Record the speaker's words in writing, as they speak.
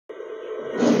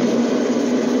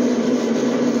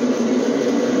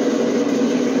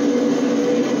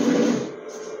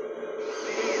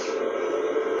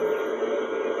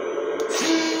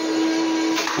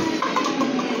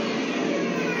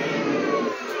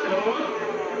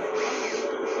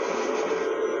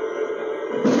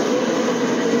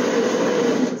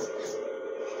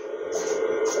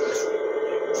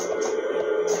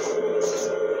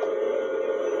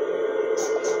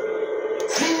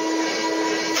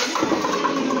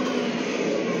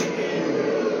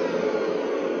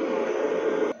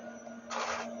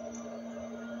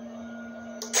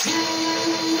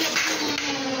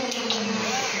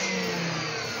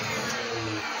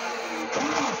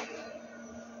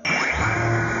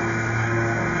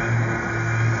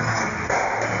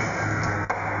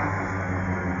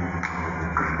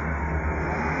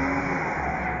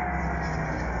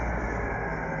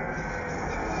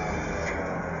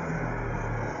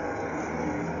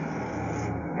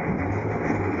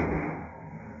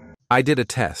I did a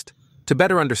test to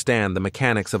better understand the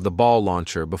mechanics of the ball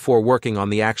launcher before working on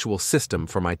the actual system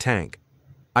for my tank.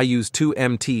 I used two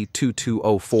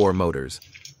MT2204 motors,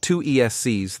 two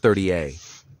ESCs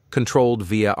 30A, controlled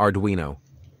via Arduino.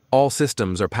 All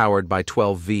systems are powered by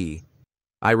 12V.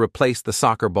 I replaced the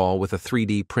soccer ball with a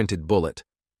 3D printed bullet.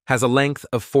 Has a length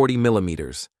of 40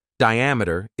 millimeters.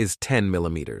 Diameter is 10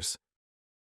 millimeters.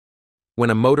 When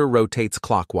a motor rotates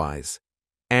clockwise,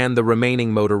 and the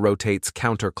remaining motor rotates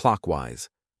counterclockwise,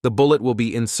 the bullet will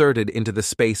be inserted into the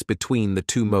space between the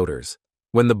two motors.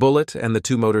 When the bullet and the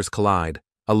two motors collide,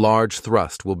 a large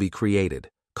thrust will be created,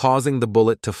 causing the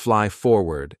bullet to fly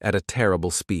forward at a terrible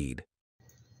speed.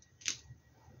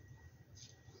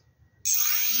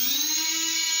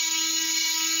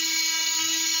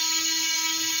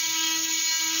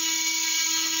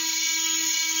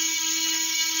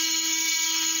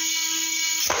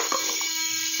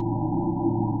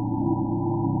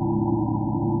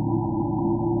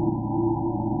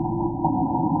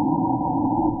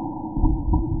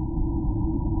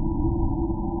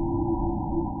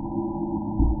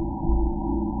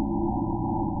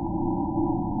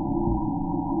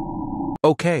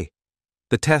 Okay,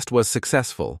 the test was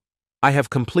successful. I have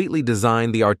completely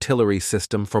designed the artillery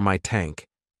system for my tank.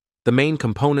 The main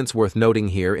components worth noting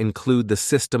here include the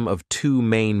system of two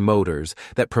main motors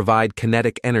that provide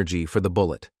kinetic energy for the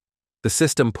bullet. The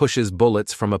system pushes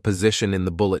bullets from a position in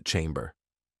the bullet chamber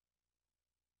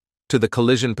to the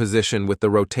collision position with the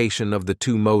rotation of the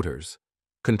two motors,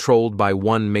 controlled by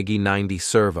one M1A2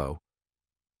 servo.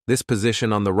 This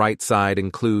position on the right side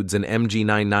includes an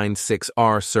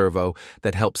MG996R servo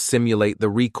that helps simulate the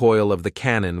recoil of the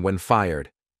cannon when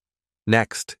fired.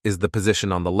 Next is the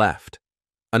position on the left,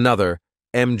 another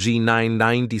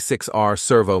MG996R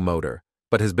servo motor,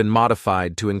 but has been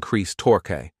modified to increase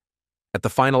torque. At the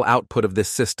final output of this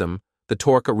system, the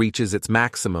torque reaches its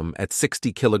maximum at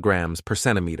 60 kilograms per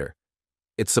centimeter.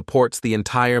 It supports the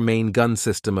entire main gun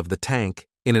system of the tank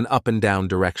in an up and down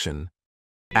direction.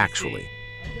 Actually,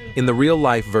 in the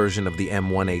real-life version of the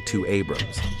M1A2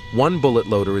 Abrams, one bullet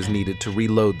loader is needed to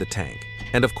reload the tank,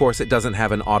 and of course it doesn't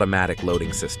have an automatic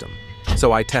loading system.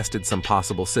 So I tested some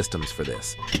possible systems for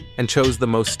this, and chose the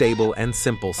most stable and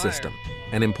simple system.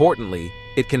 And importantly,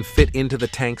 it can fit into the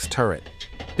tank's turret,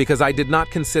 because I did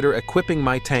not consider equipping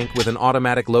my tank with an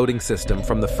automatic loading system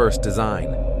from the first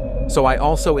design. So I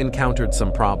also encountered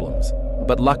some problems,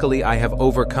 but luckily I have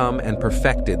overcome and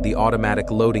perfected the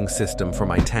automatic loading system for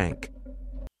my tank.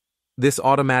 This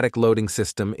automatic loading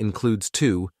system includes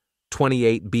two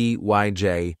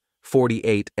 28BYJ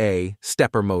 48A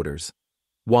stepper motors.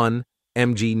 One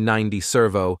MG90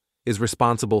 servo is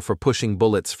responsible for pushing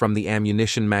bullets from the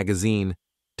ammunition magazine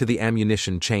to the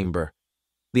ammunition chamber.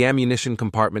 The ammunition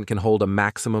compartment can hold a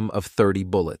maximum of 30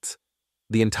 bullets.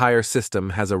 The entire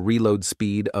system has a reload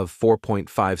speed of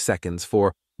 4.5 seconds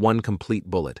for one complete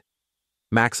bullet.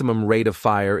 Maximum rate of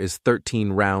fire is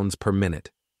 13 rounds per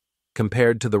minute.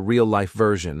 Compared to the real-life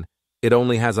version, it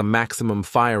only has a maximum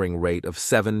firing rate of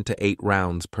 7 to 8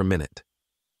 rounds per minute.